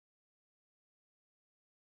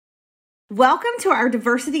Welcome to our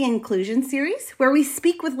Diversity and Inclusion series, where we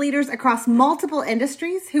speak with leaders across multiple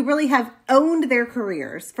industries who really have owned their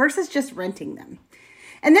careers versus just renting them.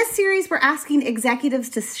 In this series, we're asking executives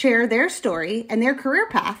to share their story and their career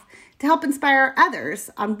path to help inspire others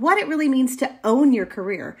on what it really means to own your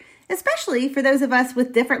career, especially for those of us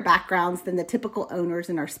with different backgrounds than the typical owners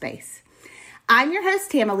in our space. I'm your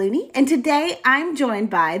host, Tama Looney, and today I'm joined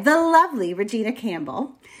by the lovely Regina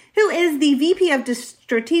Campbell, who is the VP of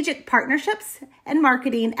Strategic Partnerships and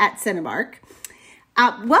Marketing at Cinemark.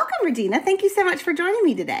 Welcome, Regina. Thank you so much for joining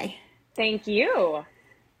me today. Thank you.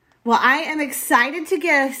 Well, I am excited to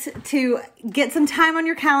get some time on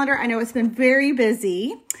your calendar. I know it's been very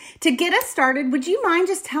busy. To get us started, would you mind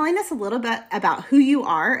just telling us a little bit about who you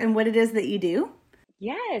are and what it is that you do?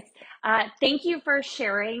 Yes. Thank you for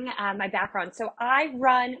sharing my background. So I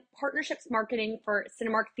run partnerships marketing for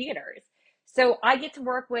Cinemark Theaters. So I get to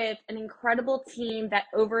work with an incredible team that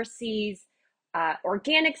oversees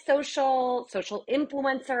organic social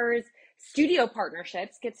influencers, studio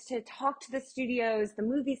partnerships, gets to talk to the studios, the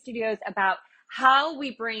movie studios, about how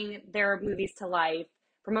we bring their movies to life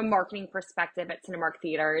from a marketing perspective at Cinemark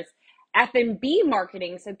Theaters. F&B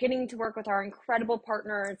marketing, so getting to work with our incredible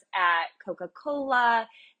partners at Coca-Cola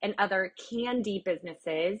and other candy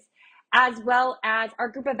businesses, as well as our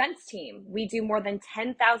group events team. We do more than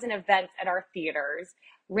 10,000 events at our theaters,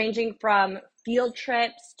 ranging from field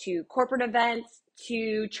trips to corporate events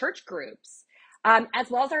to church groups, as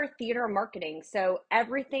well as our theater marketing. So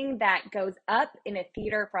everything that goes up in a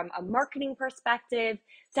theater from a marketing perspective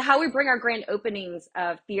to how we bring our grand openings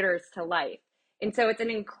of theaters to life. And so it's an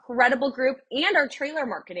incredible group, and our trailer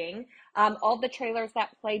marketing, all the trailers that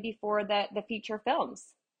play before the feature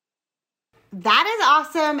films. That is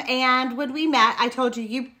awesome. And when we met, I told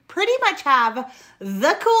you pretty much have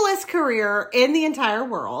the coolest career in the entire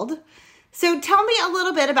world. So tell me a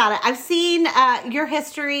little bit about it. I've seen your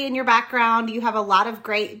history and your background. You have a lot of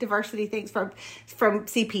great diversity things from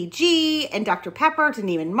CPG and Dr. Pepper to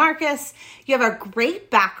Neiman Marcus. You have a great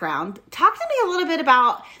background. Talk to me a little bit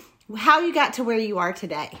about how you got to where you are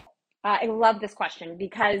today. I love this question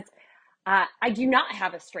because I do not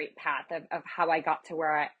have a straight path of how I got to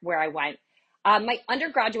where I went. My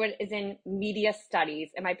undergraduate is in media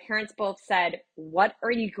studies, and my parents both said, "What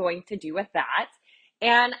are you going to do with that?"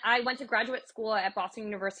 And I went to graduate school at Boston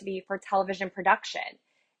University for television production.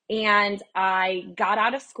 And I got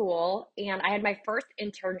out of school, and I had my first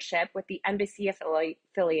internship with the NBC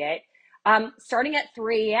affiliate, starting at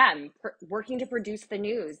 3 a.m., working to produce the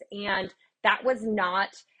news. And that was not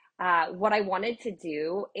what I wanted to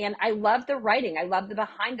do. And I love the writing. I love the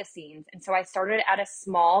behind the scenes. And so I started at a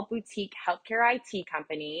small boutique healthcare IT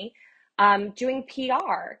company doing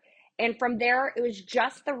PR. And from there, it was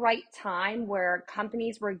just the right time where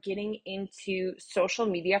companies were getting into social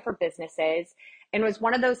media for businesses. And it was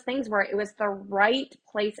one of those things where it was the right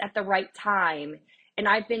place at the right time. And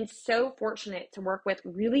I've been so fortunate to work with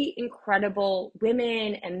really incredible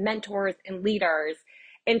women and mentors and leaders.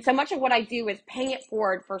 And so much of what I do is paying it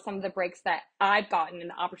forward for some of the breaks that I've gotten and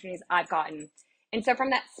the opportunities I've gotten. And so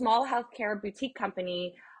from that small healthcare boutique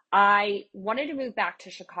company, I wanted to move back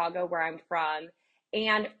to Chicago, where I'm from,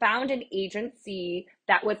 and found an agency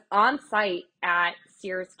that was on site at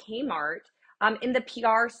Sears Kmart in the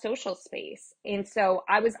PR social space. And so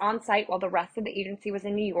I was on site while the rest of the agency was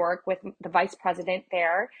in New York with the vice president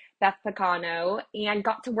there, Beth Pagano, and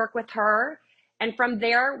got to work with her. And from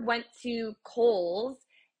there, went to Kohl's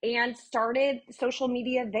and started social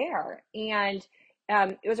media there. And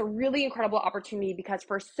it was a really incredible opportunity because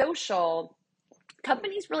for social,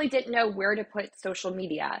 companies really didn't know where to put social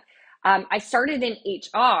media. I started in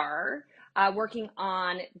HR, working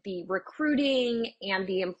on the recruiting and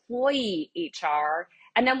the employee HR,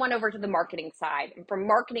 and then went over to the marketing side. And from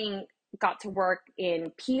marketing, got to work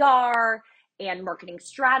in PR and marketing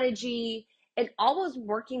strategy, and always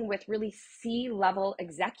working with really C-level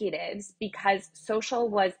executives because social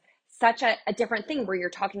was such a different thing where you're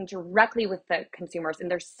talking directly with the consumers.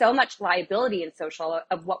 And there's so much liability in social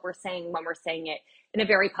of what we're saying when we're saying it in a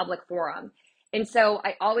very public forum. And so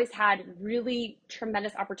I always had really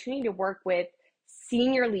tremendous opportunity to work with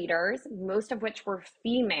senior leaders, most of which were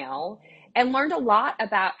female, and learned a lot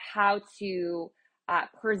about how to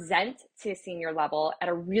present to senior level at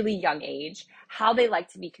a really young age, how they like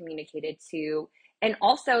to be communicated to, and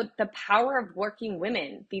also the power of working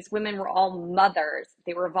women. These women were all mothers,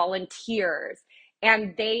 they were volunteers,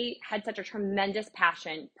 and they had such a tremendous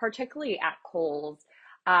passion, particularly at Kohl's,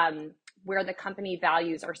 where the company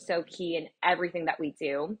values are so key in everything that we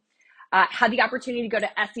do. Had the opportunity to go to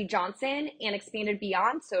SC Johnson and expanded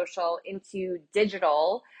beyond social into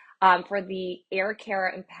digital for the air care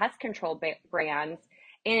and pest control brands,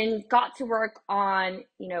 and got to work on,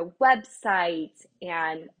 websites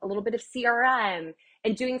and a little bit of CRM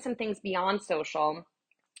and doing some things beyond social.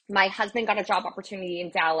 My husband got a job opportunity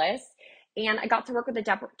in Dallas, and I got to work with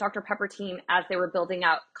the Dr. Pepper team as they were building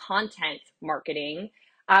out content marketing,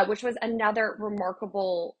 which was another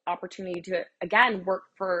remarkable opportunity to, again, work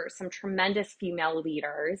for some tremendous female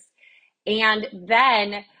leaders. And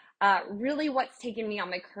then, really, what's taken me on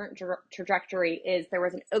my current trajectory is there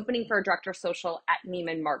was an opening for a director of social at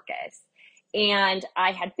Neiman Marcus. And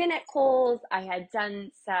I had been at Kohl's, I had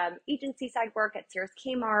done some agency side work at Sears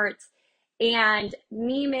Kmart, and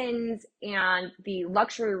Neiman's and the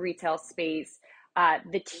luxury retail space.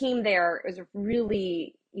 The team there is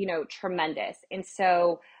really, tremendous. And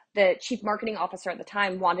so the chief marketing officer at the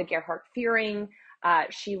time, Wanda Gerhart Fearing,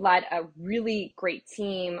 she led a really great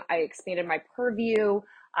team. I expanded my purview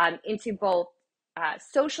into both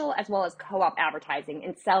social as well as co-op advertising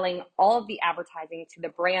and selling all of the advertising to the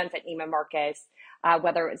brands at Neiman Marcus,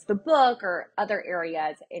 whether it's the book or other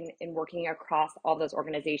areas in working across all those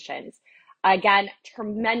organizations. Again,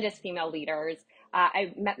 tremendous female leaders.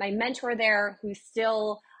 I met my mentor there, who's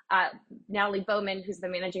still Natalie Bowman, who's the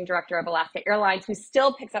managing director of Alaska Airlines, who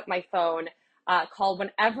still picks up my phone call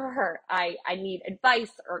whenever I need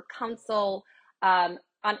advice or counsel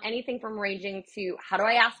on anything from ranging to how do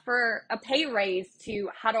I ask for a pay raise to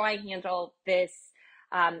how do I handle this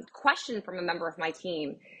question from a member of my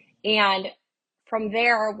team. And from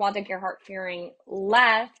there, Wanda Gerhart Fearing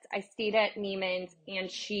left. I stayed at Neiman's,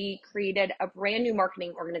 and she created a brand new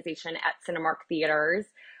marketing organization at Cinemark Theaters,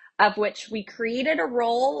 of which we created a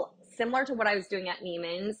role similar to what I was doing at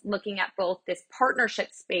Neiman's, looking at both this partnership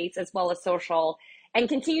space as well as social, and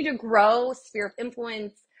continue to grow sphere of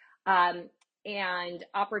influence and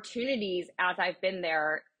opportunities as I've been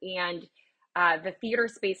there. And the theater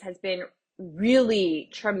space has been really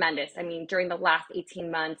tremendous. I mean, during the last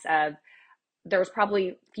 18 months there was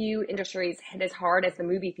probably few industries hit as hard as the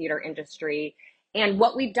movie theater industry. And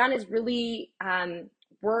what we've done is really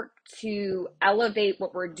work to elevate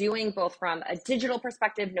what we're doing, both from a digital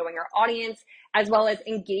perspective, knowing our audience, as well as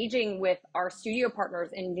engaging with our studio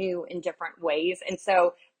partners in new and different ways. And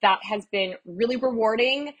so that has been really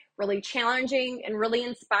rewarding, really challenging, and really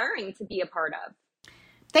inspiring to be a part of.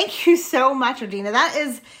 Thank you so much, Regina. That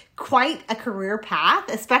is quite a career path,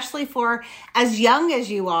 especially for as young as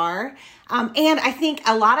you are. And I think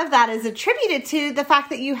a lot of that is attributed to the fact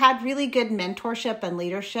that you had really good mentorship and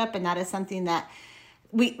leadership. And that is something that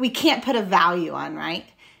we can't put a value on, right?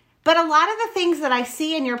 But a lot of the things that I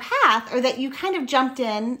see in your path are that you kind of jumped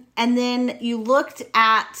in and then you looked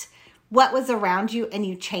at what was around you and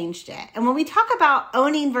you changed it. And when we talk about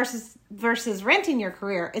owning versus renting your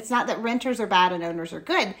career, it's not that renters are bad and owners are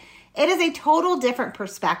good. It is a total different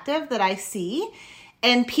perspective that I see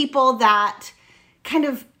in people that kind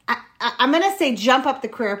of, I'm going to say, jump up the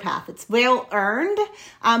career path. It's well earned,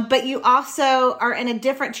 but you also are in a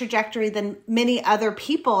different trajectory than many other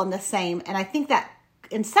people in the same. And I think that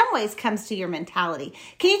in some ways comes to your mentality.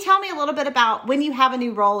 Can you tell me a little bit about when you have a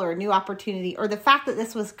new role or a new opportunity, or the fact that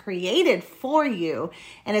this was created for you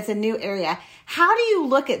and it's a new area? How do you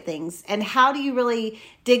look at things, and how do you really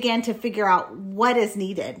dig in to figure out what is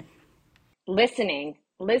needed? Listening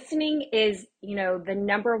is, the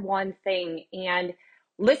number one thing. And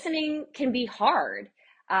listening can be hard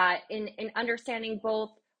in understanding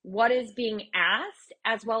both what is being asked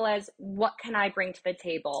as well as what can I bring to the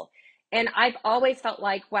table. And I've always felt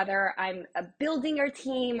like, whether I'm building a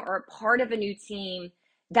team or a part of a new team,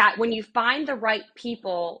 that when you find the right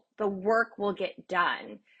people, the work will get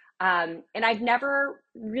done. And I've never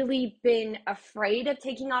really been afraid of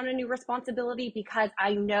taking on a new responsibility, because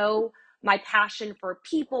I know my passion for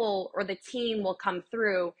people or the team will come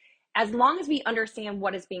through as long as we understand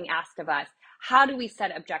what is being asked of us. How do we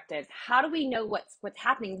set objectives? How do we know what's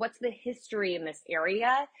happening? What's the history in this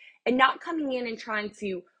area? And not coming in and trying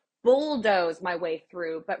to bulldoze my way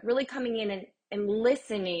through, but really coming in and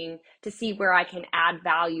listening to see where I can add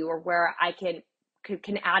value or where I can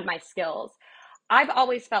add my skills. I've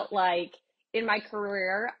always felt like in my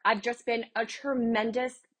career, I've just been a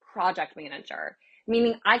tremendous project manager,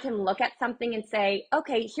 meaning I can look at something and say,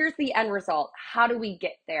 okay, here's the end result. How do we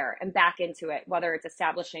get there and back into it? Whether it's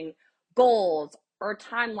establishing goals or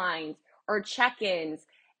timelines or check-ins,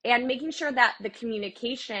 and making sure that the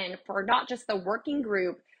communication for not just the working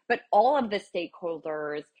group, but all of the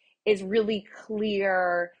stakeholders is really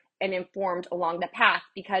clear and informed along the path,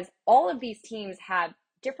 because all of these teams have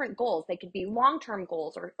different goals. They could be long-term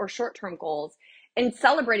goals or short-term goals, and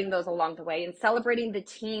celebrating those along the way and celebrating the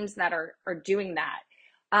teams that are doing that.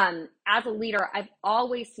 As a leader, I've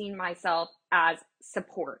always seen myself as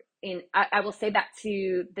support. And I will say that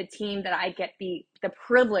to the team that I get the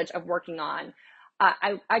privilege of working on.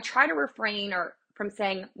 I try to refrain from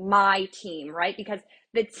saying my team, right? Because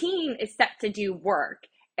the team is set to do work,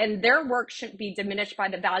 and their work shouldn't be diminished by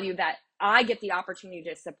the value that I get the opportunity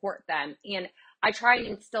to support them. And I try and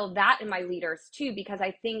instill that in my leaders too, because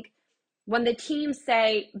I think when the teams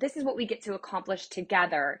say, this is what we get to accomplish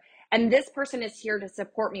together, and this person is here to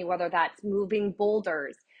support me, whether that's moving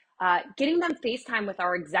boulders, getting them FaceTime with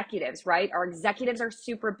our executives, right? Our executives are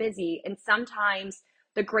super busy. And sometimes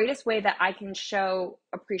the greatest way that I can show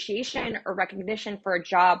appreciation or recognition for a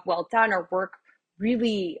job well done or work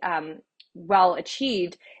really well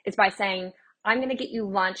achieved is by saying, I'm going to get you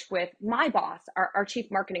lunch with my boss, our chief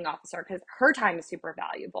marketing officer, because her time is super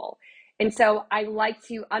valuable. And so I like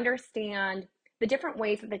to understand the different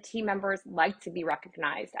ways that the team members like to be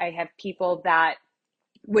recognized. I have people that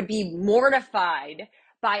would be mortified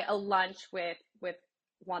by a lunch with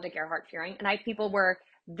Wanda Gerhardt Fearing, and I have people where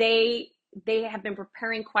they have been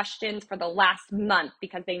preparing questions for the last month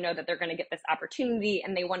because they know that they're going to get this opportunity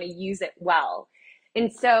and they want to use it well.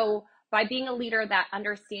 And so by being a leader that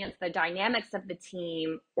understands the dynamics of the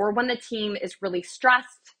team, or when the team is really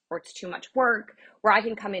stressed or it's too much work, where I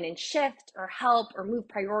can come in and shift or help or move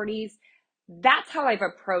priorities, that's how I've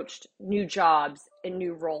approached new jobs and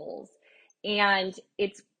new roles. And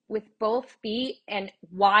it's with both feet and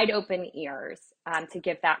wide open ears to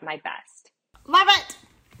give that my best. Love it.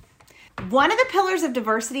 One of the pillars of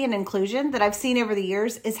diversity and inclusion that I've seen over the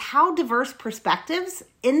years is how diverse perspectives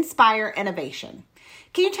inspire innovation.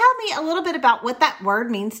 Can you tell me a little bit about what that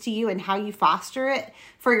word means to you and how you foster it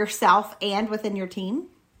for yourself and within your team?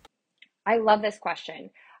 I love this question.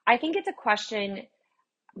 I think it's a question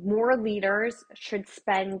more leaders should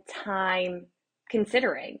spend time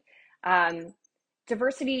considering.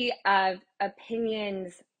 Diversity of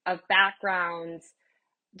opinions, of backgrounds,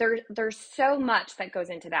 there's so much that goes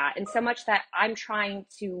into that, and so much that I'm trying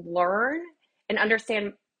to learn and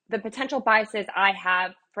understand the potential biases I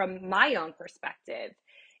have from my own perspective.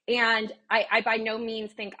 And I by no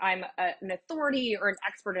means think I'm an authority or an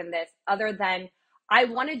expert in this, other than I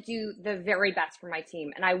want to do the very best for my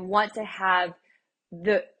team, and I want to have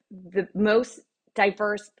the most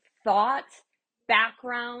diverse thoughts,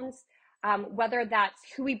 backgrounds, whether that's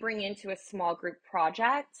who we bring into a small group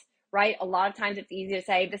project, right? A lot of times it's easy to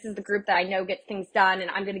say, this is the group that I know gets things done, and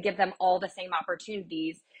I'm going to give them all the same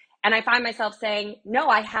opportunities. And I find myself saying, no,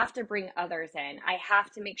 I have to bring others in. I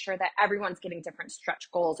have to make sure that everyone's getting different stretch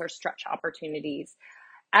goals or stretch opportunities,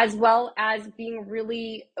 as well as being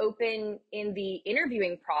really open in the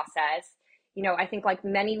interviewing process. You know, I think like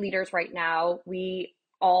many leaders right now, we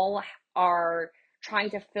all are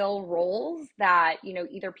trying to fill roles that, you know,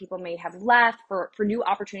 either people may have left for new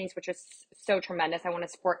opportunities, which is so tremendous. I want to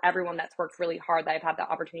support everyone that's worked really hard that I've had the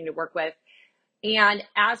opportunity to work with. And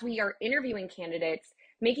as we are interviewing candidates,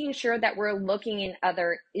 making sure that we're looking in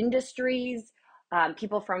other industries,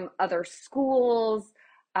 people from other schools,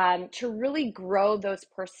 to really grow those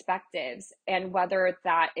perspectives. And whether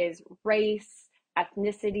that is race,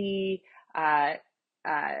 ethnicity,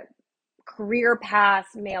 career paths,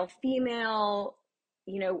 male, female,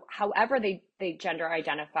 you know, however they gender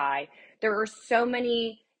identify, there are so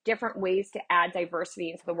many different ways to add diversity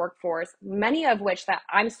into the workforce, many of which that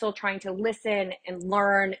I'm still trying to listen and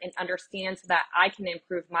learn and understand so that I can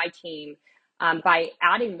improve my team by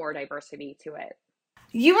adding more diversity to it.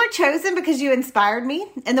 You were chosen because you inspired me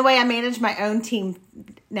in the way I manage my own team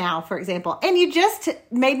now, for example. And you just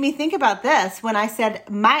made me think about this when I said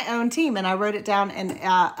my own team, and I wrote it down and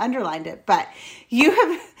underlined it. But you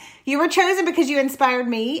were chosen because you inspired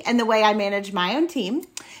me in the way I manage my own team.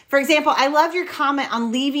 For example, I love your comment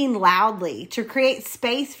on leaving loudly to create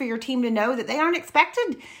space for your team to know that they aren't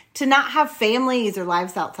expected to not have families or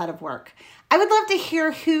lives outside of work. I would love to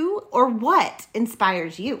hear who or what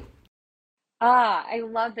inspires you. I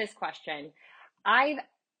love this question. I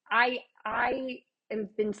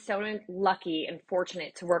have been so lucky and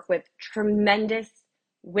fortunate to work with tremendous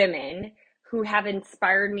women who have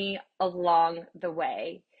inspired me along the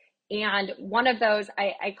way. And one of those,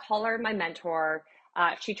 I call her my mentor.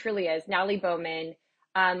 She truly is, Natalie Bowman.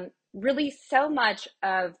 Really, so much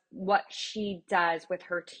of what she does with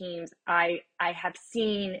her teams, I have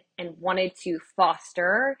seen and wanted to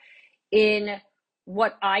foster in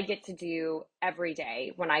what I get to do every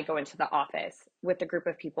day when I go into the office with the group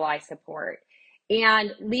of people I support.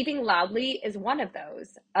 And leaving loudly is one of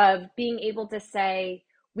those, of being able to say,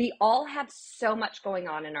 we all have so much going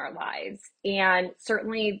on in our lives. And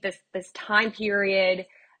certainly this time period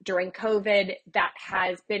during COVID that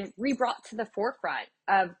has been rebrought to the forefront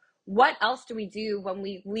of what else do we do when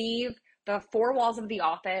we leave the four walls of the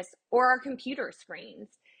office or our computer screens,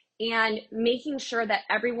 and making sure that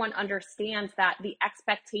everyone understands that the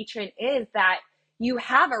expectation is that you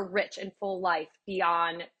have a rich and full life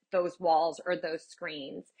beyond those walls or those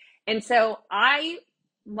screens. And so I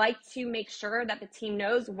like to make sure that the team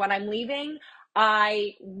knows when I'm leaving.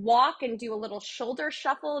 I walk and do a little shoulder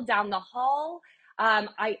shuffle down the hall.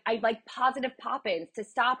 I like positive pop-ins to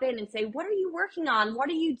stop in and say, what are you working on? What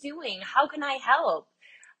are you doing? How can I help?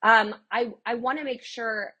 I want to make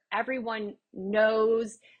sure everyone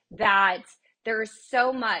knows that there's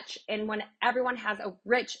so much. And when everyone has a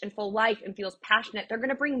rich and full life and feels passionate, they're going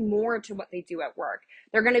to bring more to what they do at work.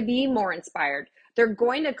 They're going to be more inspired. They're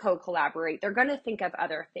going to co-collaborate. They're going to think of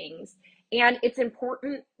other things. And it's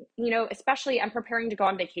important, especially I'm preparing to go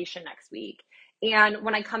on vacation next week. And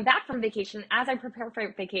when I come back from vacation, as I prepare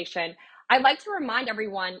for vacation, I like to remind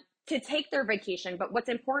everyone to take their vacation. But what's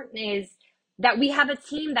important is that we have a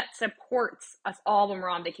team that supports us all when we're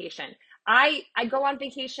on vacation. I go on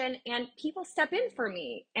vacation and people step in for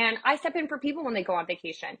me, and I step in for people when they go on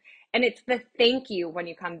vacation. And it's the thank you when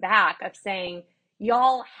you come back of saying,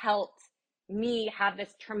 y'all helped me have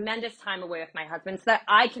this tremendous time away with my husband so that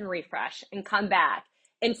I can refresh and come back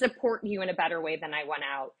and support you in a better way than I went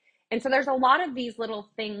out. And so there's a lot of these little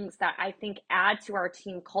things that I think add to our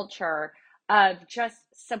team culture of just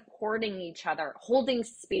supporting each other, holding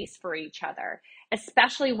space for each other,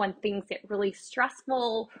 especially when things get really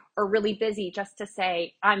stressful or really busy, just to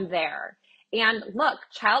say, I'm there. And look,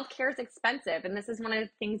 childcare is expensive. And this is one of the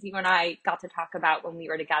things you and I got to talk about when we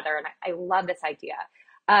were together. And I love this idea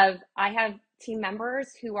of, I have team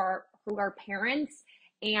members who are parents,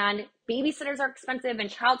 and babysitters are expensive and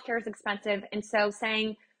childcare is expensive. And so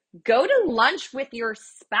saying, go to lunch with your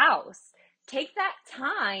spouse. Take that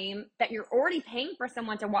time that you're already paying for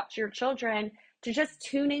someone to watch your children to just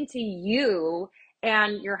tune into you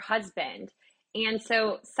and your husband. And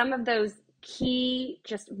so some of those key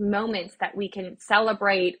just moments that we can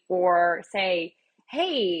celebrate or say,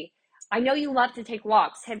 hey, I know you love to take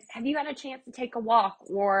walks. Have you had a chance to take a walk?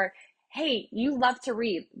 Or, hey, you love to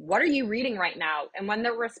read. What are you reading right now? And when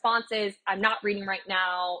the response is, I'm not reading right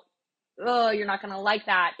now, oh, you're not going to like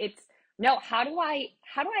that. It's, no, how do I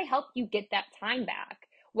help you get that time back?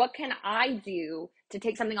 What can I do to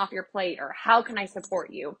take something off your plate, or how can I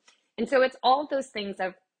support you? And so it's all of those things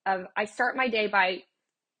of I start my day by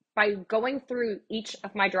going through each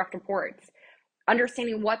of my direct reports,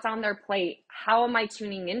 understanding what's on their plate, how am I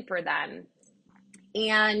tuning in for them,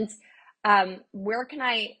 and where can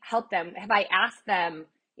I help them? Have I asked them,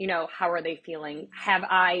 how are they feeling? Have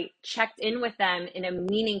I checked in with them in a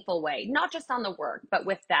meaningful way, not just on the work, but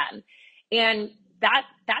with them? And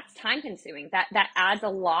that's time consuming. That adds a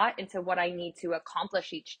lot into what I need to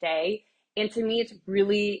accomplish each day. And to me, it's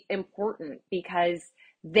really important because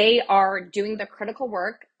they are doing the critical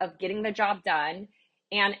work of getting the job done.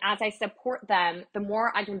 And as I support them, the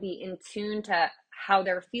more I can be in tune to how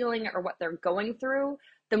they're feeling or what they're going through,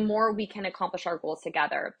 the more we can accomplish our goals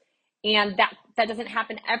together. And that doesn't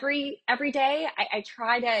happen every day. I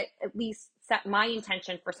try to at least set my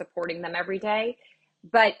intention for supporting them every day,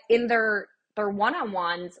 but in their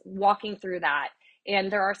one-on-ones, walking through that.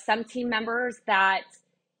 And there are some team members that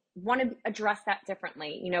want to address that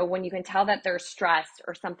differently. When you can tell that they're stressed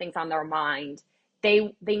or something's on their mind,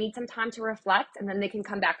 they need some time to reflect, and then they can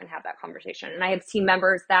come back and have that conversation. And I have team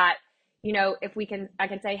members that, I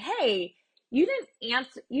can say, hey, you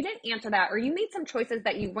didn't answer that, or you made some choices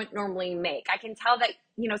that you wouldn't normally make. I can tell that,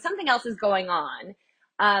 something else is going on.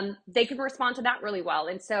 They can respond to that really well.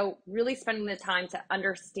 And so really spending the time to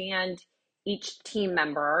understand each team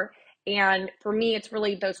member. And for me, it's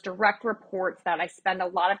really those direct reports that I spend a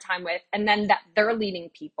lot of time with, and then that they're leading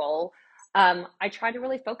people. I try to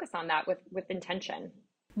really focus on that with intention.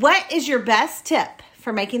 What is your best tip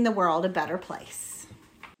for making the world a better place?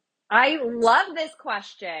 I love this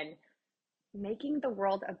question. Making the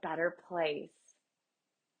world a better place.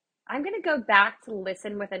 I'm going to go back to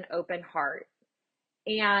listen with an open heart.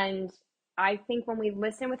 And I think when we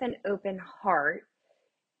listen with an open heart,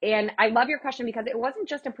 and I love your question because it wasn't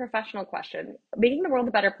just a professional question. Making the world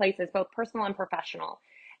a better place is both personal and professional.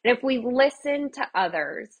 And if we listen to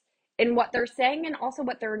others in what they're saying and also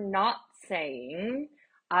what they're not saying,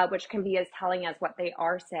 which can be as telling as what they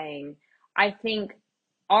are saying, I think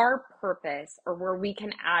our purpose, or where we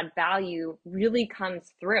can add value, really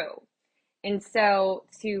comes through. And so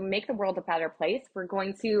to make the world a better place, I'm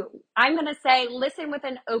going to say, listen with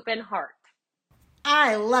an open heart.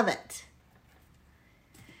 I love it.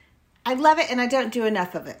 I love it, and I don't do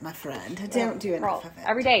enough of it, my friend. I don't do enough of it.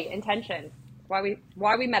 Every day, intention. Why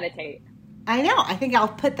we meditate. I know. I think I'll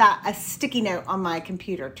put a sticky note on my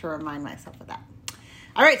computer to remind myself of that.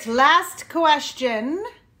 All right, so last question.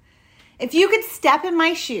 If you could step in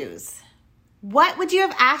my shoes, what would you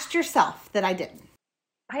have asked yourself that I didn't?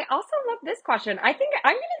 I also love this question. I think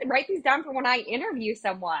I'm going to write these down for when I interview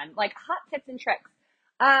someone, like hot tips and tricks.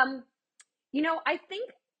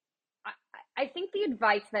 I think the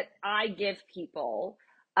advice that I give people,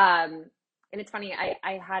 and it's funny,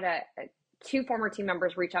 I had two former team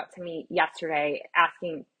members reach out to me yesterday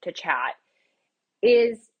asking to chat,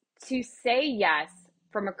 is to say yes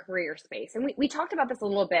from a career space. And we talked about this a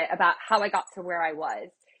little bit about how I got to where I was.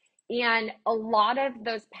 And a lot of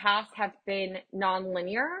those paths have been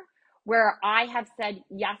nonlinear, where I have said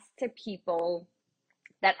yes to people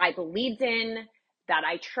that I believed in, that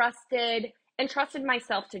I trusted, and trusted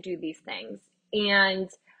myself to do these things. And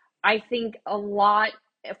I think a lot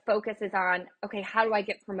of focus is on, okay, how do I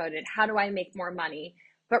get promoted? How do I make more money?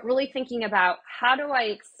 But really thinking about, how do I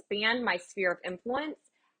expand my sphere of influence?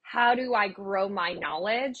 How do I grow my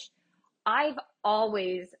knowledge? I've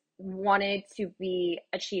always wanted to be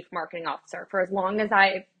a chief marketing officer for as long as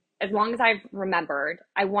I've remembered.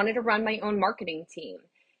 I wanted to run my own marketing team.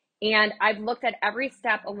 And I've looked at every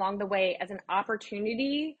step along the way as an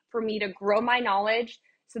opportunity for me to grow my knowledge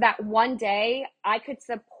so that one day I could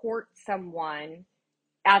support someone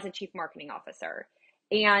as a chief marketing officer.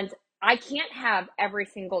 And I can't have every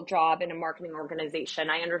single job in a marketing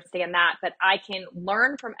organization. I understand that, but I can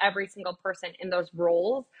learn from every single person in those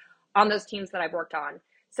roles on those teams that I've worked on.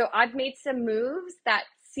 So I've made some moves that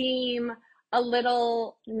seem a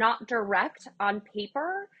little not direct on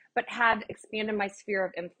paper, but have expanded my sphere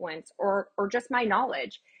of influence or just my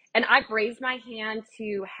knowledge. And I've raised my hand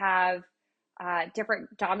to have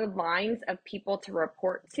different dotted lines of people to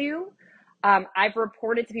report to. I've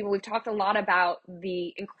reported to people. We've talked a lot about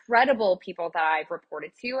the incredible people that I've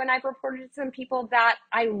reported to, and I've reported to some people that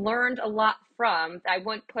I learned a lot from, that I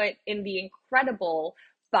wouldn't put in the incredible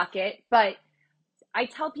bucket, but I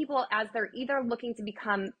tell people as they're either looking to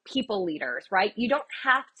become people leaders, right? You don't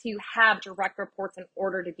have to have direct reports in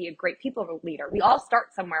order to be a great people leader. We all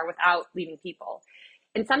start somewhere without leading people.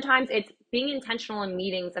 And sometimes it's being intentional in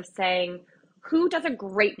meetings of saying, who does a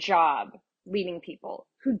great job leading people?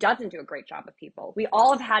 Who doesn't do a great job of people? We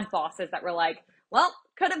all have had bosses that were like, well,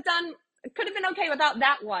 could have been okay without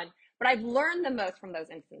that one. But I've learned the most from those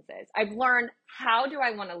instances. I've learned, how do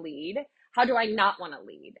I want to lead? How do I not want to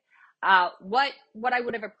lead? What I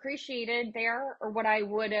would have appreciated there, or what I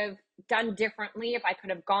would have done differently if I could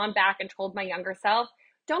have gone back and told my younger self,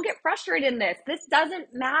 don't get frustrated in this. This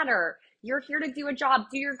doesn't matter. You're here to do a job.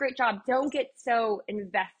 Do your great job. Don't get so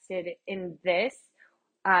invested in this.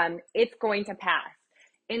 It's going to pass.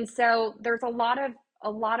 And so there's a lot of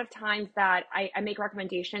times that I make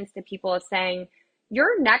recommendations to people of saying,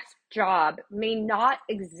 your next job may not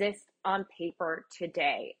exist on paper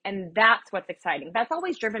today. And that's what's exciting. That's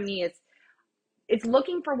always driven me, is it's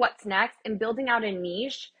looking for what's next and building out a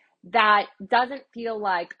niche that doesn't feel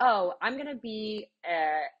like, oh, I'm going to be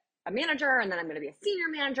a manager, and then I'm going to be a senior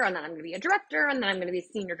manager, and then I'm going to be a director, and then I'm going to be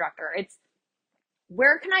a senior director. It's,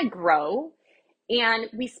 where can I grow? And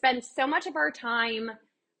we spend so much of our time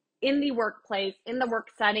in the workplace, in the work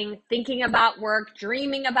setting, thinking about work,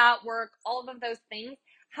 dreaming about work, all of those things.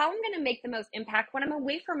 How I'm going to make the most impact when I'm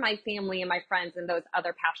away from my family and my friends and those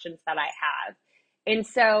other passions that I have. And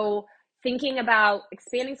so thinking about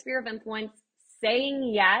expanding sphere of influence,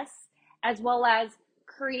 saying yes, as well as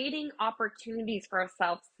creating opportunities for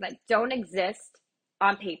ourselves that don't exist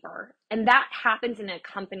on paper. And that happens in a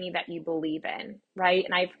company that you believe in, right?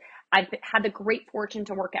 And I've had the great fortune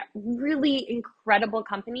to work at really incredible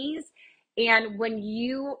companies. And when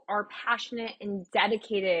you are passionate and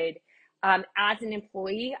dedicated as an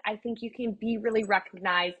employee, I think you can be really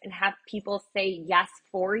recognized and have people say yes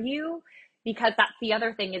for you, because that's the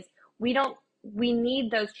other thing, is we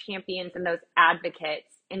need those champions and those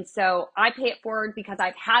advocates. And so I pay it forward because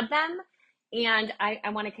I've had them, and I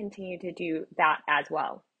want to continue to do that as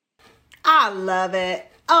well. I love it.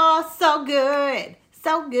 Oh, so good.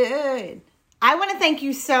 So good. I want to thank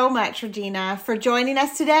you so much, Regina, for joining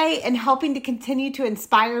us today and helping to continue to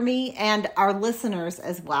inspire me and our listeners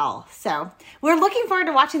as well. So we're looking forward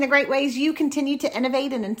to watching the great ways you continue to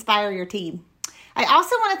innovate and inspire your team. I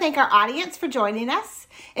also want to thank our audience for joining us.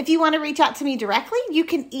 If you want to reach out to me directly, you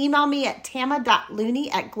can email me at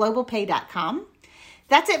tama.looney@globalpay.com.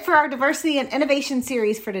 That's it for our diversity and innovation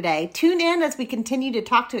series for today. Tune in as we continue to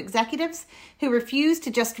talk to executives who refuse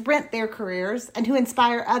to just rent their careers and who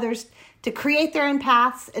inspire others to create their own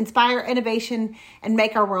paths, inspire innovation, and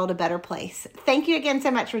make our world a better place. Thank you again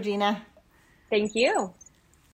so much, Regina. Thank you.